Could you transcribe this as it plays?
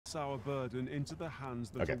puts our burden into the hands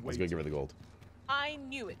that Okay, await let's go give her the gold. I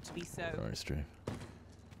knew it to be so. Sorry, stream.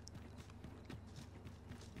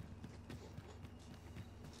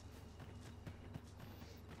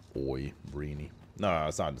 Oi, Breeny. No,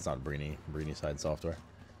 it's not. It's not Breeny. Breeny side software.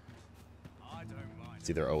 It's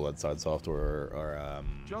either OLED side software or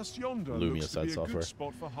Just yonder Lumia looks to side be a software. good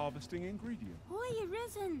spot for harvesting ingredients. Oi,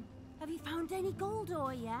 Arisen. Have you found any gold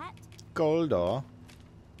ore yet? Gold ore.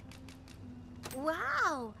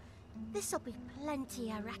 Wow. This'll be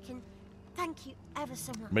plenty, I reckon. Thank you ever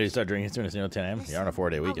so much. Ready to start drinking as soon as 10 a.m. You're on a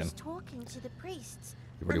 4-day I weekend. was talking to the priests.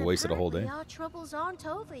 You already and wasted a whole day. apparently our troubles aren't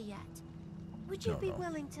over yet. Would you No, be no.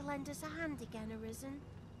 willing to lend us a hand again, Arisen?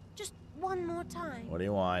 Just one more time. What do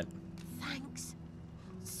you want? Thanks.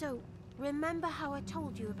 So, remember how I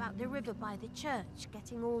told you about the river by the church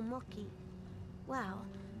getting all mucky? Well,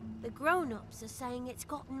 the grown-ups are saying it's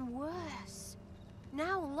gotten worse.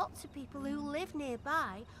 Now lots of people who live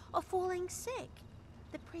nearby are falling sick.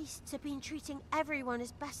 The priests have been treating everyone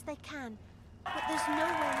as best they can, but there's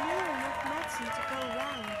nowhere near enough medicine to go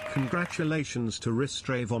around. Congratulations to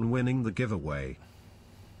Ristrave on winning the giveaway.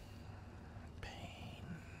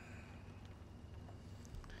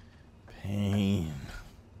 Pain.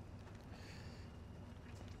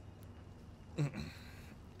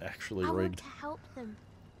 Actually I want rigged. to help them,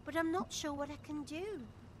 but I'm not sure what I can do.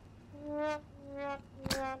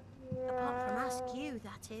 Apart from ask you,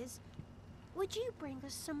 that is. Would you bring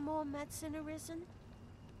us some more medicine, Arisen?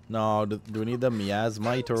 No, do we need the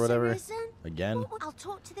miasmite or Thanks, whatever? Arisen. Again? Well, I'll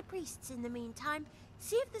talk to the priests in the meantime.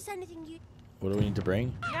 See if there's anything you... What do we need to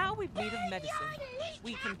bring? Now we've need of medicine.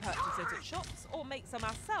 We can purchase it at shops or make some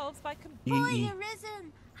ourselves by Boy,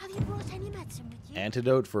 Arisen! Have you brought any medicine with you?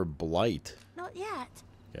 Antidote for blight. Not yet.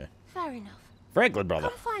 Okay. Fair enough. Franklin, brother.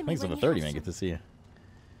 Come find me Thanks for when the you 30, have man. some. Good to see you.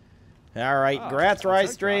 All right. Ah, Grats, I'll take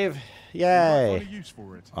Rice Drave. that. Yay. You might find a use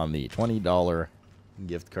for it. On the $20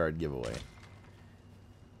 gift card giveaway.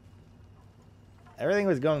 Everything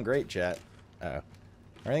was going great, chat.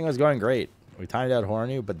 Everything was going great. We timed out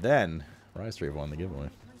Hornu, but then Rice Drave won the giveaway.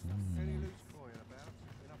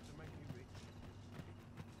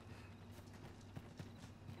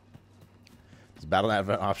 Does Battle have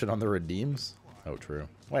an option on the redeems? Oh, true.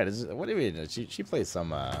 Wait, what do you mean? She plays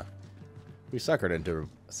some. We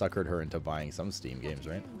suckered her into buying some Steam games,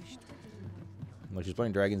 right? Look, she's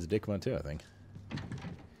playing Dragon's Dogma too, I think.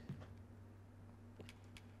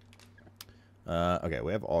 Okay,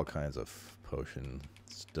 we have all kinds of potion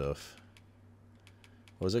stuff.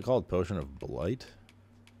 What was it called? Potion of Blight?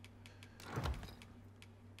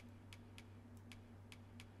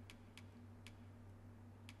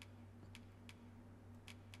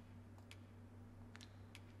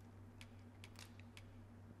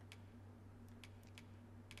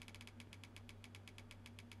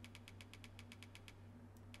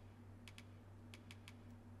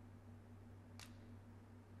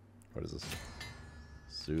 What is this?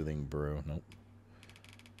 Soothing brew. Nope.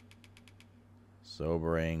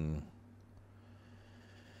 Sobering.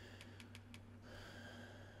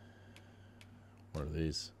 What are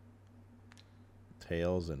these?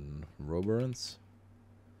 Tails and Roborants.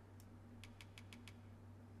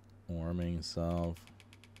 Warming salve.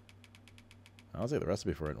 I'll take the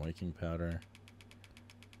recipe for it. Waking powder.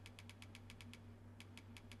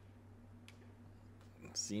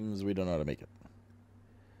 Seems we don't know how to make it.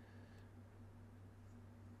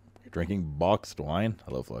 You're drinking boxed wine?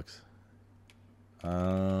 Hello, Flux.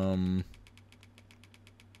 I'm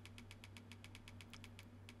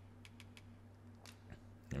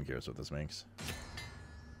curious what this makes.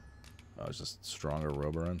 Oh, it's just stronger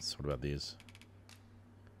Roborants. What about these?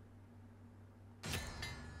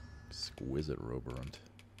 Exquisite Roborant.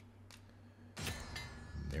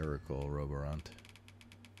 Miracle Roborant.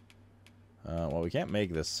 Well, we can't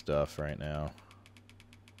make this stuff right now.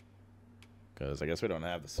 Because I guess we don't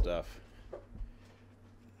have the stuff.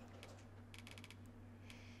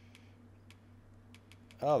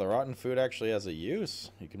 Oh, the rotten food actually has a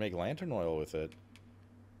use. You can make lantern oil with it.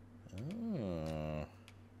 Oh.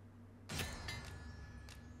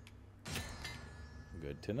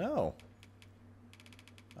 Good to know.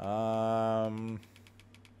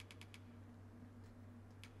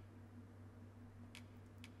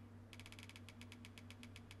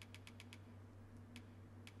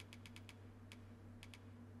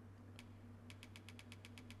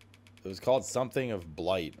 It was called something of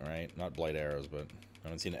blight, right? Not blight arrows, but I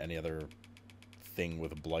haven't seen any other thing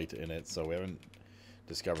with blight in it, so we haven't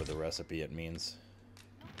discovered the recipe it means.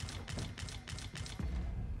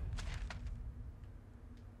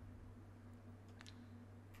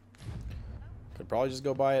 Could probably just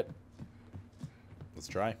go buy it. Let's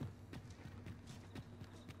try.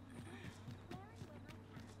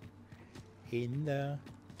 In the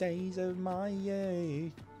days of my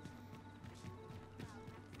youth.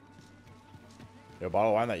 A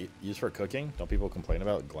bottle of wine that you use for cooking? Don't people complain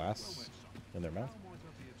about glass in their mouth?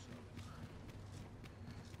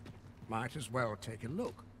 Might as well take a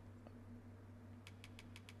look.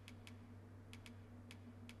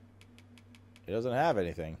 It doesn't have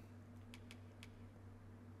anything.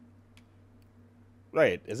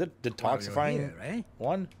 Right, is it detoxifying While you're here, eh?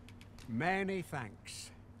 one? Many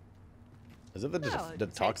thanks. Is it the Well, it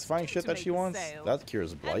takes detoxifying two shit to that make she a wants? sale. That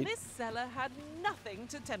cures And blight. this seller had nothing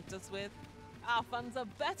to tempt us with. Our funds are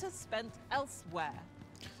better spent elsewhere.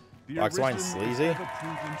 The Box wine arisen is sleazy? ever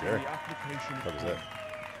proven to Sure. the application of What was that?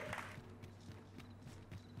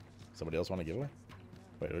 Somebody else want to give away?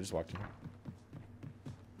 Wait, I just walked in here.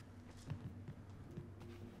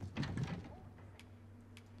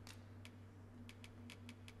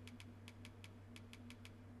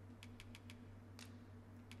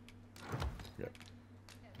 Yep.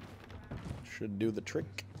 Should do the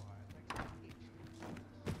trick.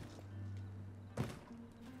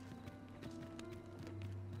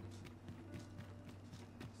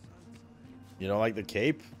 You don't like the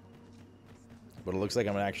cape? But it looks like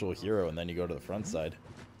I'm an actual hero, and then you go to the front side,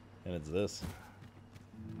 and it's this.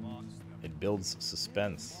 It builds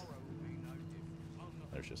suspense.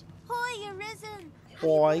 There she is. Hoy, Arisen! Have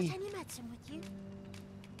Hoy. you brought any medicine with you?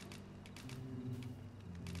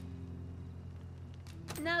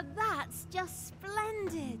 Now that's just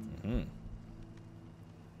splendid. Hmm.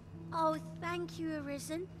 Oh, thank you,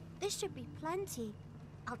 Arisen. This should be plenty.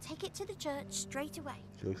 I'll take it to the church straight away.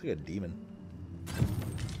 She looks like a demon.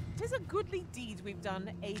 'Tis a goodly deed we've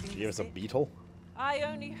done aiding She the gave us a sick. beetle. I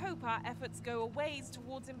only hope our efforts go a ways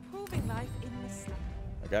towards improving life in this slum.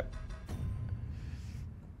 Okay.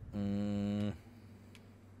 Mm.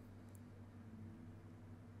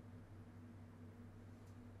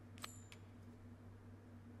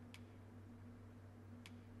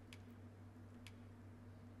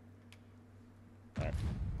 Alright.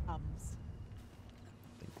 I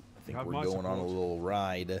think Have we're my going on a support. little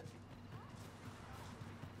ride.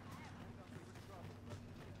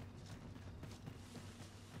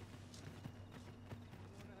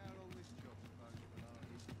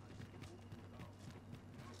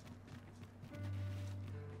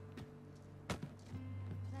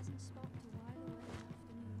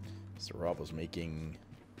 Mr. Rob was making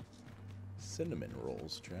cinnamon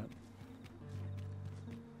rolls, chat.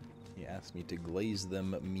 He asked me to glaze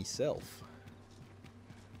them myself.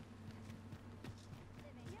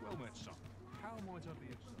 Well met, son. How might I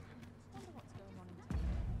be of service? Wonder what's going on in town.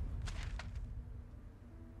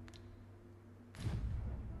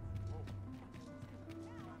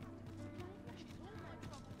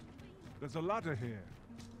 There's a ladder here.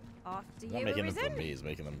 After He's not you, making them for Arisen. me, he's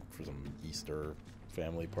making them for some Easter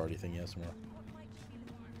family party thing he has tomorrow.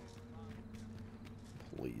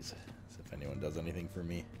 Please. As if anyone does anything for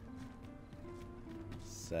me.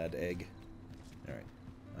 Sad egg. Alright.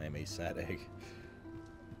 I am a sad egg.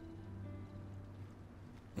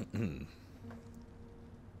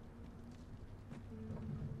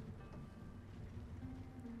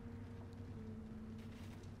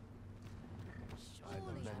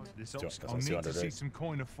 This Two- ox that's I'll on need 200 to see days. some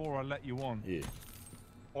coin before I let you on. Yeah.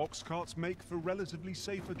 Ox carts make for relatively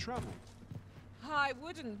safer travel. I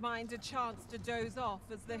wouldn't mind a chance to doze off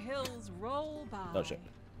as the hills roll by. No shit.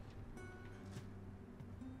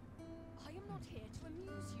 I am not here to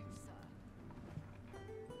amuse you, sir.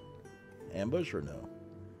 Ambush or no?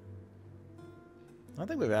 I don't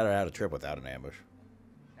think we've ever had a trip without an ambush.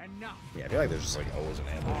 Enough. Yeah, I feel like there's just like always an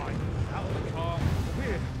ambush. Fine. Out of the car.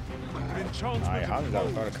 Here. An enchantment I of hung out gold.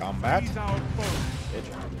 without a combat. Seize our foe. Bitch.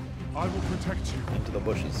 I will protect you. Into the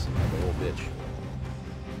bushes. Like a little bitch.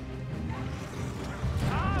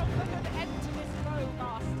 I'll put an end to this row,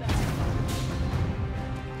 master.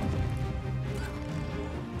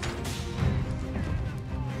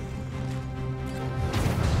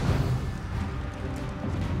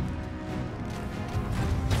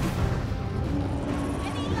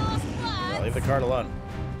 Any last Yeah, words? leave the cart alone.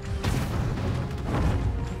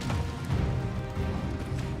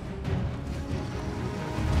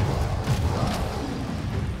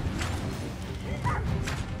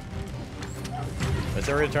 Is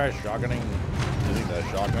there a try shotgunning? Using the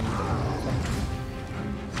shotgun?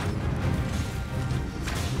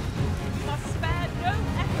 We must spare no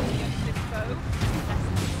effort against this foe, lest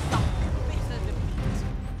we suffer bitter defeat.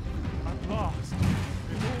 At last, it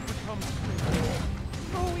all becomes clear.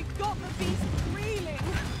 Oh, we've got the beast reeling. If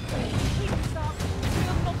he keeps up,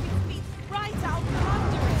 we'll knock his feet right out from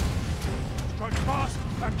under it. Strike fast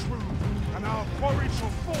and true, and our quarry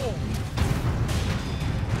shall fall.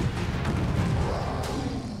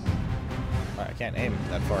 can't aim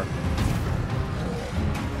that far.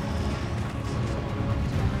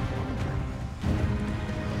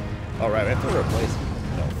 Oh, right, we have to replace him.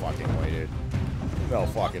 No fucking way, dude. No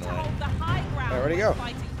fucking way. Hold the high ground. Hey, where'd he go?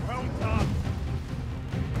 Fighting. Well done.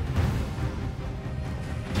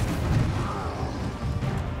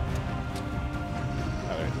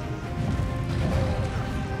 Alright.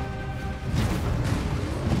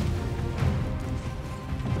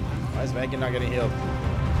 Why is Megan not getting healed?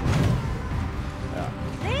 Yeah.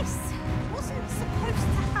 This wasn't supposed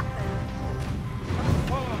to happen.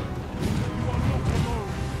 Follow. You are not alone.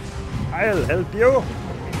 I'll help you,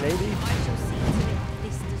 lady. I shall see to it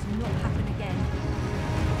this does not happen again.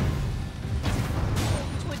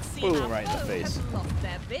 Twould see Boom, our right in the foe face. has lost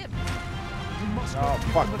their bib. You must Oh, not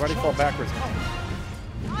give fuck. them a Why'd he fall chance to backwards?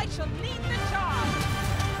 come. I shall lead the charge.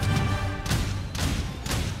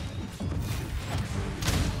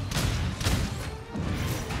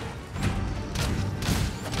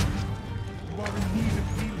 You are in need of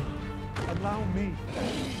healing. Allow me.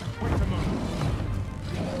 Wait a moment.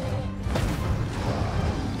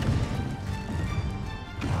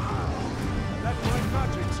 Let my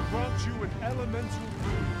magics grant you an elemental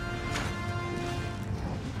boon.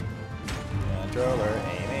 Controller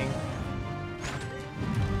aiming.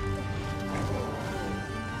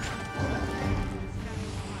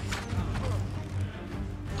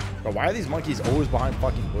 Bro, why are these monkeys always behind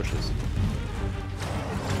fucking bushes?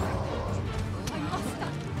 I must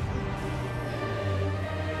have.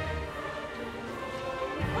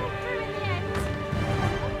 Pulled through in the end.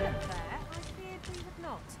 Up there, I feared we would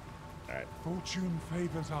not. Alright, Fortune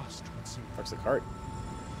favors us, Twinsie. fuck's the cart.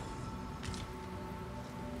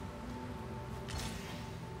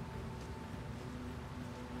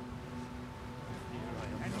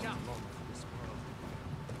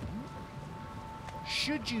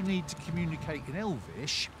 Should you need to communicate in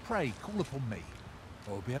Elvish, pray call upon me.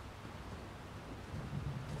 I'll be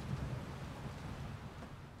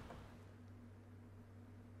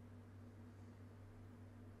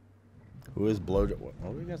Who is blowjob?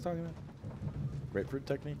 What were you guys talking about? Grapefruit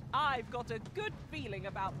technique? I've got a good feeling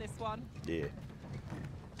about this one. Yeah.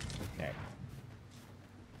 Okay.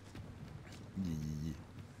 Yeah.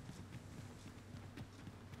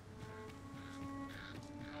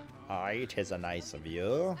 Aye, it is a nice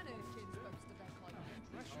view.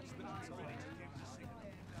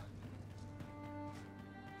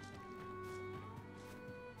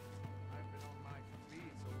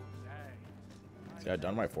 See, I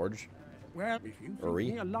done my forge. Well, if you think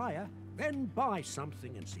Hurry. me a liar, then buy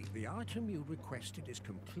something and see if the item you requested is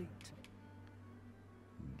complete.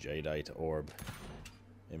 Jadeite orb.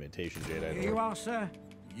 Imitation jadeite Here you orb. are, sir.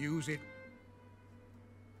 Use it.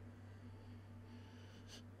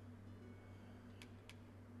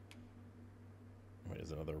 Wait,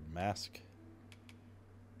 is another mask?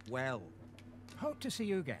 Well, hope to see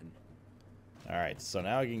you again. Alright, so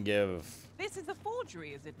now I can give... This is a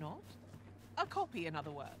forgery, is it not? A copy, in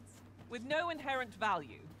other words, with no inherent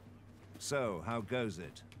value. So, how goes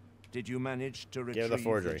it? Did you manage to Give the retrieve the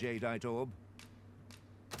forgery. jadeite orb?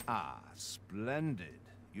 Ah, splendid.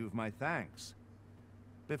 You've my thanks.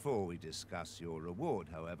 Before we discuss your reward,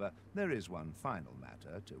 however, there is one final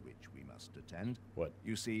matter to which we must attend. What?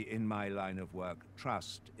 You see, in my line of work,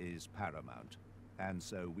 trust is paramount. And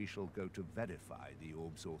so we shall go to verify the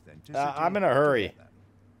orb's authenticity. I'm in a hurry. together.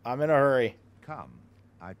 I'm in a hurry. Come,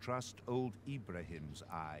 I trust old Ibrahim's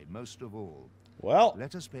eye most of all. Well,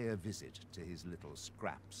 Let us pay a visit to his little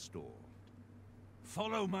scrap store.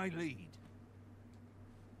 follow my lead.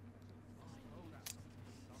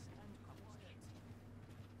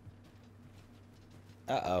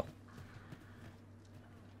 uh-oh.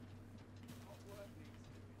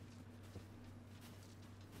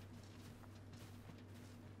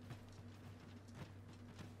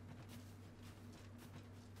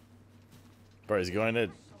 Bro, he's going to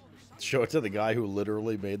show it to the guy who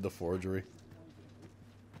literally made the forgery.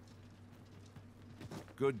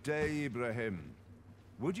 Good day, Ibrahim.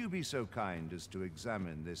 Would you be so kind as to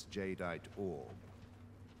examine this jadeite orb?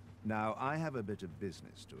 Now, I have a bit of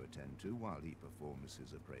business to attend to while he performs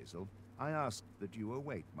his appraisal. I ask that you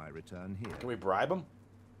await my return here. Can we bribe him?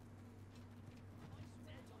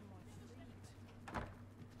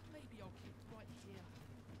 Maybe I'll keep it right here.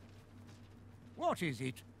 What is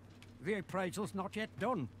it? The appraisal's not yet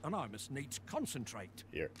done, and I must needs concentrate.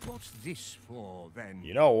 Here. What's this for, then?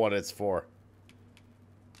 You know what it's for.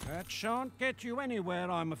 That shan't get you anywhere,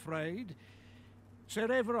 I'm afraid.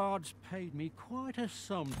 Sir Everard's paid me quite a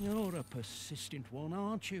sum. You're a persistent one,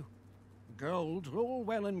 aren't you? Gold's all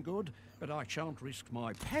well and good, but I shan't risk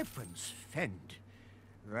my heavens fend.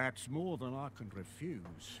 That's more than I can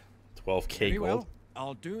refuse. 12k Very gold. well.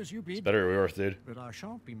 I'll do as you It's bid. better be worth, dude. But I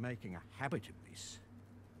shan't be making a habit of this.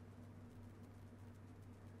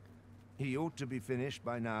 He ought to be finished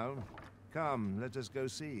by now. Come, let us go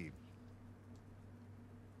see.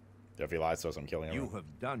 If he lies to us, I'm killing him. You have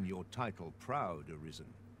done your title proud, Arisen.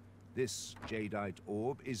 This jadeite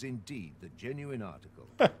orb is indeed the genuine article.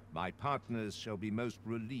 My partners shall be most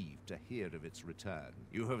relieved to hear of its return.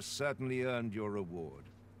 You have certainly earned your reward.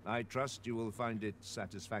 I trust you will find it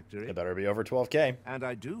satisfactory. It better be over 12k. And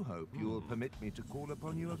I do hope you will permit me to call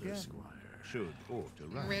upon you again. Should ought to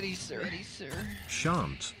I'm ready, sir. Ready, sir.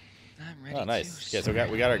 Shan't. I'm ready. Oh, nice. too, Okay, so sir.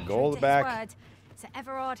 we got our gold His back. word, Sir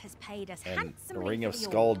Everard has paid us And the handsomely Ring for of the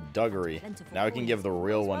Skullduggery. Plentiful Now we can give the coins.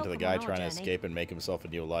 real Always one to the welcome guy on our trying to journey. escape and make himself a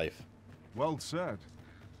new life. Well said.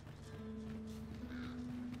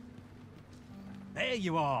 There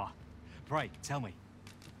you are. Pray, tell me.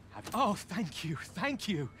 Oh, thank you, thank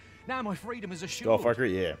you. Now my freedom is assured. Go fucker,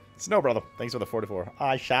 yeah. Snow brother, thanks for the 44.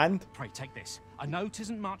 I shan't. Pray, take this. I know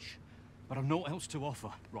 'tisn't much, but I've naught else to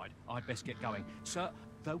offer. Right, I'd best get going. Sir,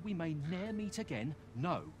 though we may ne'er meet again,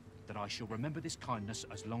 know that I shall remember this kindness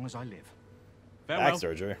as long as I live. Farewell. Back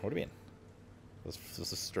surgery. What do you mean? That's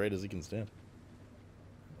as straight as he can stand.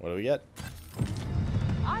 What do we get?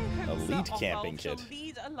 I hope Elite Sir camping Oswald shall kit.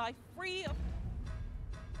 lead a life free of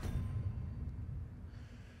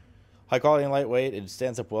High quality and lightweight. It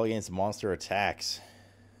stands up well against monster attacks.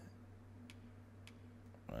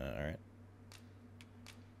 Alright.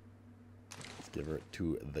 Let's give her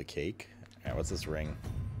to the cake. Alright, what's this ring?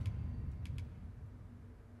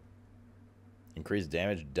 Increased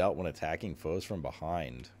damage dealt when attacking foes from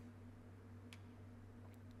behind.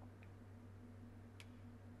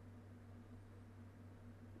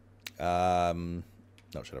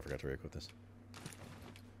 No, shit, I forgot to re-equip this.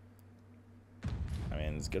 I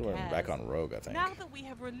mean, it's good when we're back on Rogue, I think. now that we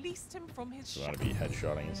have released him from his We want to be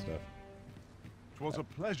headshotting and stuff. 'Twas a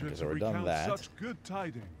pleasure Okay, so to we're done recount that. such good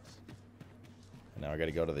tidings. And now I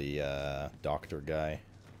gotta go to the doctor guy.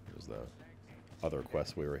 There's the other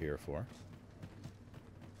quest we were here for.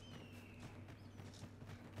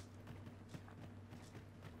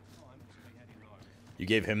 You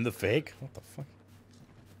gave him the fake? What the fuck?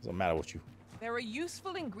 Doesn't matter with you. There are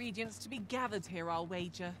useful ingredients to be gathered here, I'll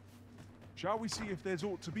wager. Shall we see if there's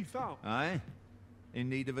aught to be found? Aye? In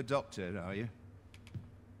need of a doctor, are you?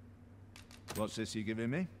 What's this you're giving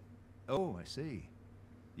me? Oh, I see.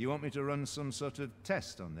 You want me to run some sort of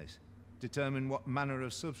test on this? Determine what manner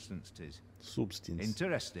of substance 'tis? Substance.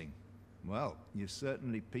 Interesting. Well, you've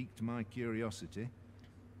certainly piqued my curiosity.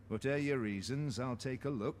 Whatever your reasons, I'll take a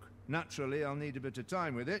look. Naturally, I'll need a bit of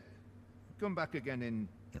time with it. Come back again in...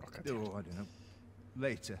 Oh, God damn it. I don't know.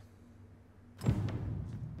 Later.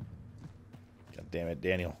 God damn it,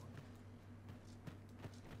 Daniel.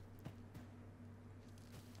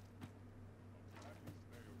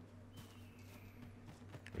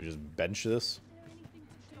 We just bench this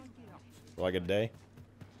for like a day.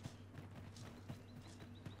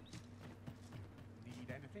 Need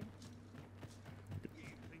anything?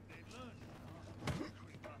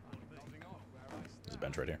 There's a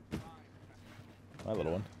bench right here. My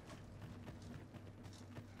little one.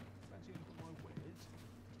 Fancy look at my wares?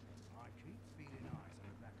 I keep feeling eyes on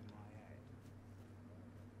the back of my head.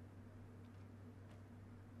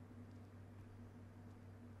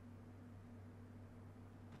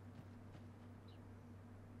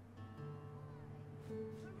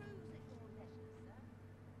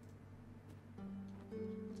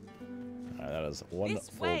 Alright, that is one This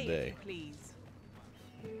full way, day. please.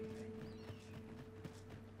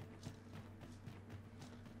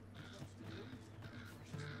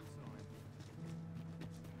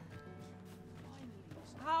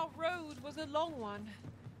 Our road was a long one,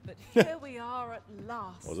 but here we are at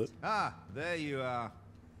last. Was it? Ah, there you are.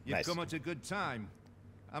 You've Nice. come at a good time.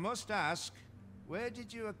 I must ask, where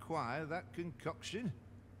did you acquire that concoction?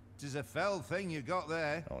 'Tis a fell thing you got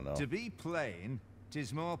there. Oh, no. To be plain,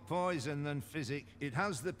 'tis more poison than physic. It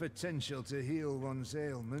has the potential to heal one's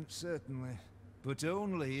ailments, certainly. But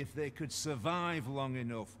only if they could survive long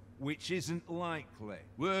enough, which isn't likely.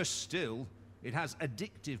 Worse still, it has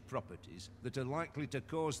addictive properties that are likely to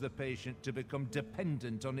cause the patient to become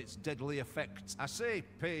dependent on its deadly effects. I say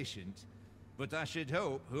patient, but I should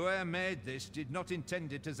hope whoever made this did not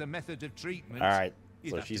intend it as a method of treatment. Alright,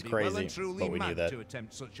 You'd so have to she's be well crazy, and truly but we knew mad that. to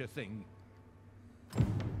attempt such a thing.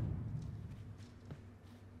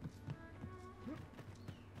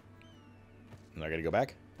 Now I gotta go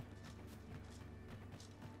back?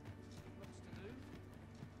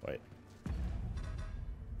 Wait.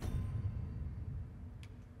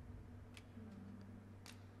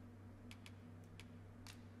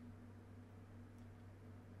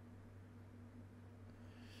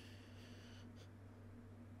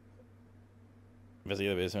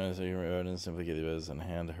 Investigate the basement, so you can evidence, simply get the evidence and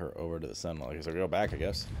hand her over to the Sentinel. Okay, so we go back, I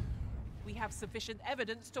guess. We have sufficient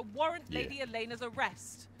evidence to warrant Yeah. Lady Elena's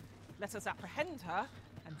arrest. Let us apprehend her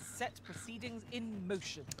and set proceedings in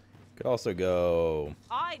motion. Could also go...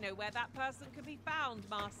 I know where that person can be found,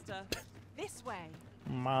 Master. This way.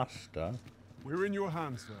 Master. We're in your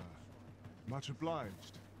hands, sir. Much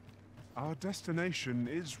obliged. Our destination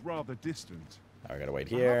is rather distant. I gotta wait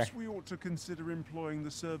here. Perhaps we ought to consider employing the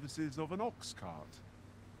services of an ox cart.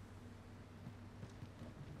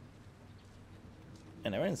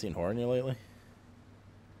 And I haven't seen Hornier lately.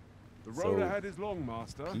 The road So ahead is long,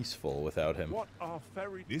 Master. Peaceful without him. What are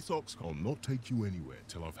ferry... This ox will not take you anywhere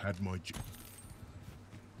till I've had my...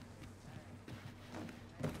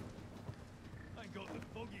 I got the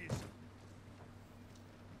foggiest.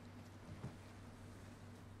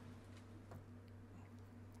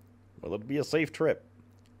 Will it be a safe trip?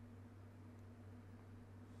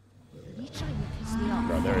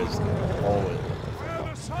 Bro, there is always... Where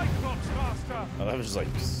the Cyclops, Master? Oh, that was just like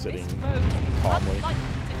sitting This foe is calmly. unlikely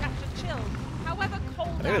to catch a chill, however cold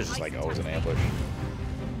I think it was just like always an ambush.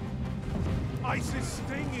 Isis'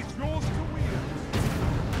 sting is yours to wield.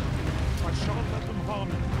 I shan't let them harm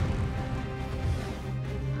you.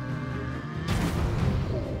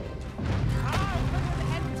 How put an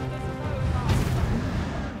end to this foe, Master?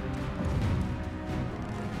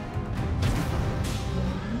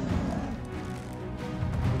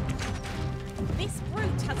 This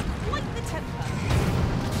brute has quite the temper. Do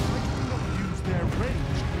not use their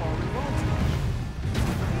range to our advantage.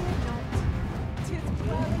 Fear not. 'Tis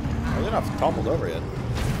well. Oh, they're not toppled over yet.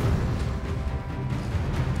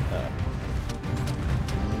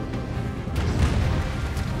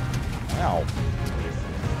 Ow.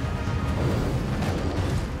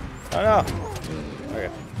 Oh no. Okay.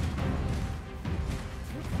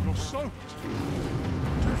 You're soaked. Do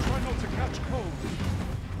try not to catch cold.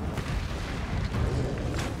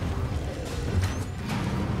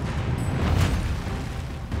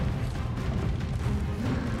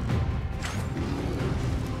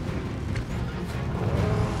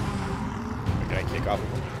 Can I kick off?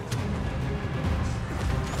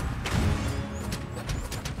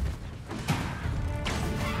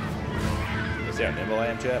 You see how nimble I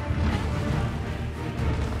am, chat?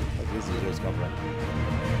 Like these videos come from.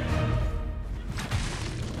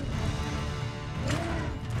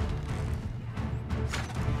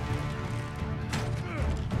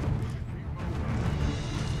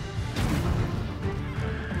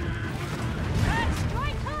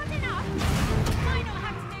 Strike hard enough. Might not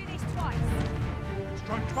have to do this twice.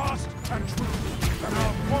 Strike fast and true, and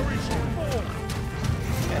our quarry shall fall.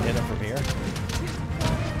 Can't hit him from here.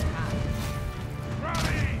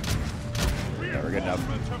 Rally! Never good enough.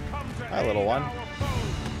 Reinforcements have come to Hi, little aid one. our foe.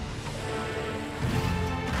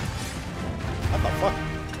 What the fuck?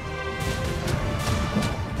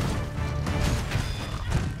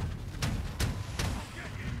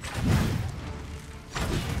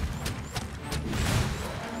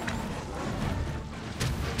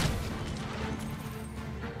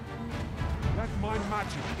 Let my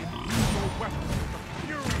magic infuse your weapons with the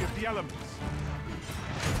fury of the elements.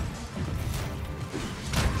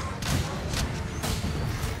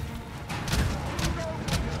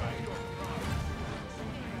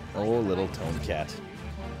 Oh, little Tomcat.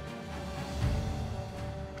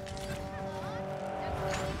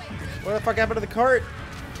 What the fuck happened to the cart?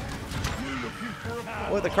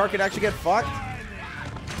 What, the cart can actually get fucked?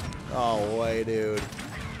 Oh, way, dude.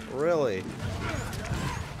 Really?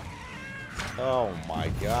 Oh my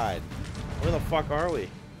god. Where the fuck are we?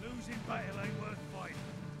 Losing battle ain't worth fighting.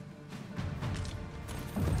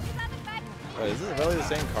 Wait, is this really the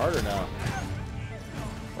same card or no?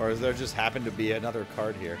 Or is there just happened to be another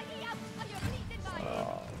card here?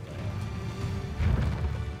 Oh, man.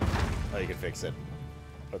 Oh, you can fix it.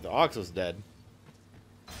 But the ox was dead.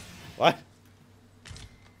 What?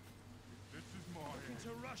 This is mine. Looking to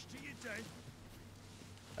rush to your death.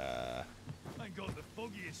 Ain't got the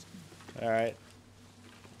foggiest. Alright.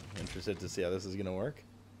 Interested to see how this is gonna work.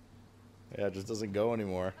 Yeah, it just doesn't go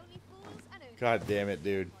anymore. God damn it,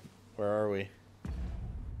 dude. Where are we?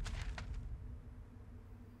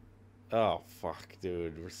 Oh, fuck,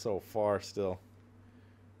 dude. We're so far still.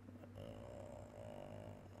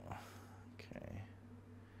 Okay.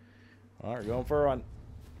 Alright, we're going for a run.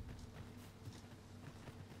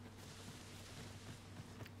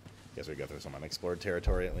 Guess we go through some unexplored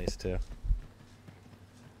territory at least, too.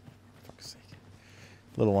 Fuck's sake.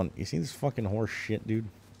 Little one, you see this fucking horse shit, dude?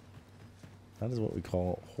 That is what we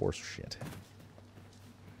call horse shit.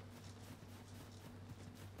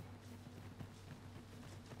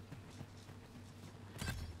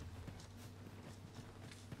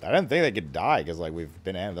 I didn't think they could die because like we've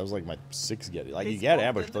been ambushed. That was like my 6th get. Like you get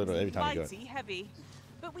ambushed literally every time you go. Heavy,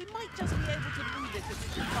 but we might just be able to move it as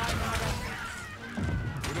we find our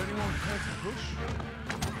entrance. Would anyone care to push?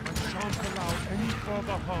 I shan't allow any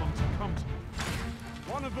further harm to come to me.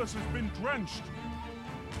 One of us has been drenched.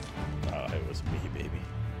 Oh, it was me, baby.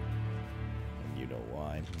 And you know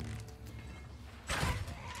why.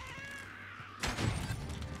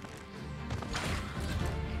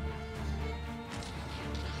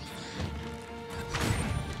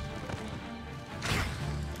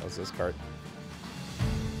 What's this cart?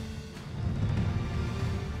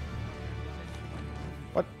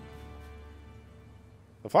 What?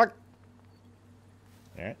 The fuck?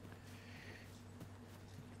 Alright.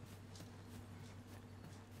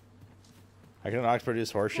 I can an ox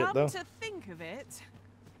produce horse shit though? Come to think of it,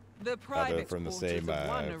 the private from the quarters same of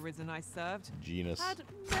one arisen I served genus. had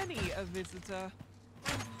many a visitor,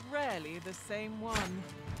 and rarely the same one.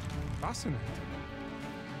 Fascinating.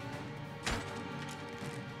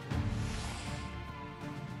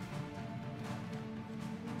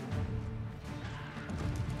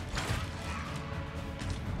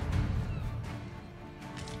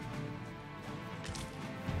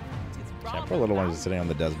 Yeah, poor little one is sitting on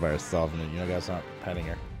the desk by herself, and you know, guys not petting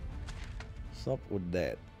her. What's up with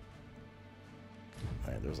that?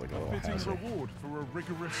 Alright, there's like a little Fitting hazard. reward for a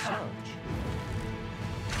rigorous search.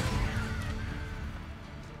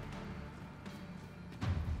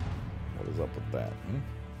 What is up with that?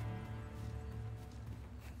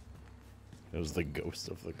 It was the ghost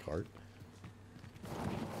of the cart.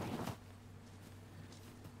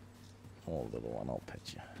 Oh, little one, I'll pet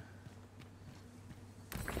you.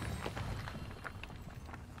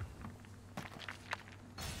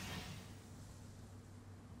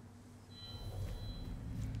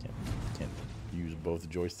 Can't use both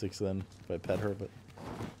joysticks then if I pet her, but.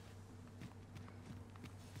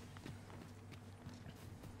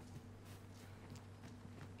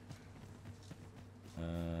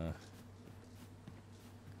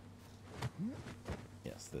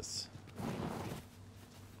 Yes, this.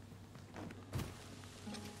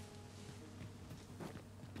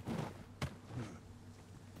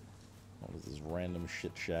 What is this random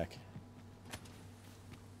shit shack?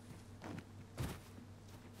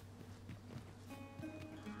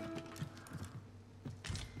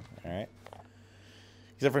 Alright.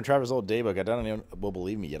 Except for Travis' old daybook, I don't even will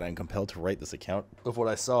believe me yet. I'm compelled to write this account of what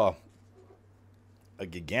I saw. A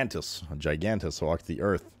gigantus walked the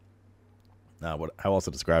earth. Now, how else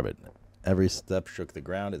to describe it? Every step shook the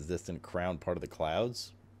ground, its distant crown part of the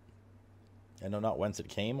clouds. I know not whence it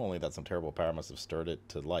came, only that some terrible power must have stirred it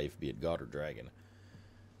to life, be it god or dragon.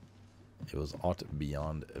 It was aught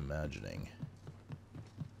beyond imagining.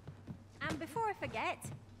 And before I forget,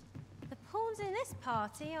 the pawns in this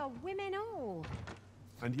party are women all.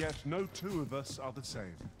 And yet no two of us are the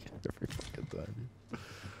same. Every fucking time.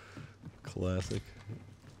 Classic.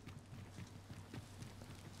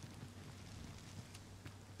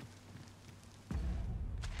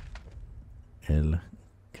 El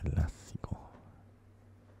clásico.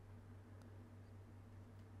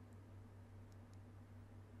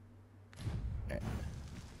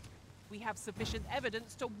 We have sufficient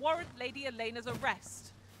evidence to warrant Lady Elena's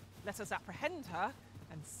arrest. Let us apprehend her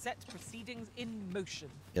and set proceedings in motion.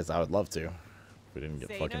 Yes, I would love to. If we didn't get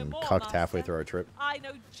Say fucking no more, cucked halfway Master. through our trip. I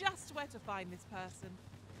know just where to find this person,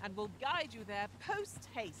 and will guide you there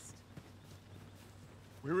post-haste.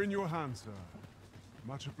 We're in your hands, sir.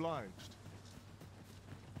 Much obliged.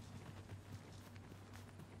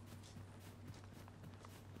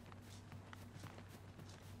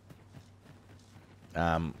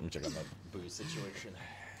 Let me check out my booze situation.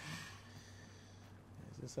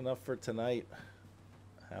 Is this enough for tonight?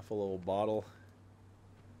 Half a little bottle.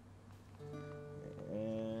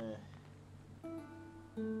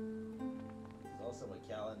 There's also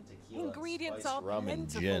Macallan tequila, Ingredients spice, are rum, and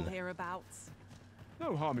plentiful gin. hereabouts.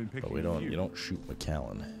 No harm in picking But we don't. you. You don't shoot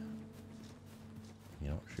Macallan. You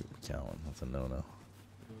don't shoot Macallan. That's a no-no.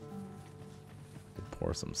 Could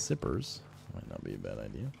pour some sippers. Might not be a bad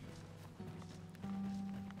idea.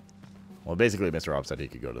 Well, basically, Mr. Opp said he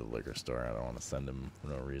could go to the liquor store. I don't want to send him for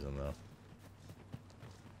no reason, though.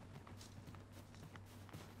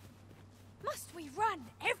 Must we run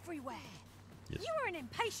everywhere? Yes. You are an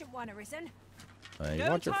impatient one, Arisen. You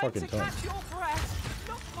No watch your time fucking to tongue. catch your breath.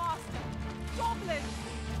 Look faster. Goblin!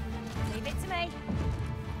 Leave it to me.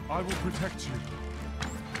 I will protect you.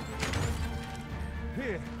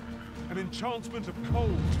 Here, an enchantment of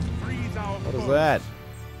cold to freeze our What is foes. that?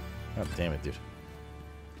 God damn it, dude.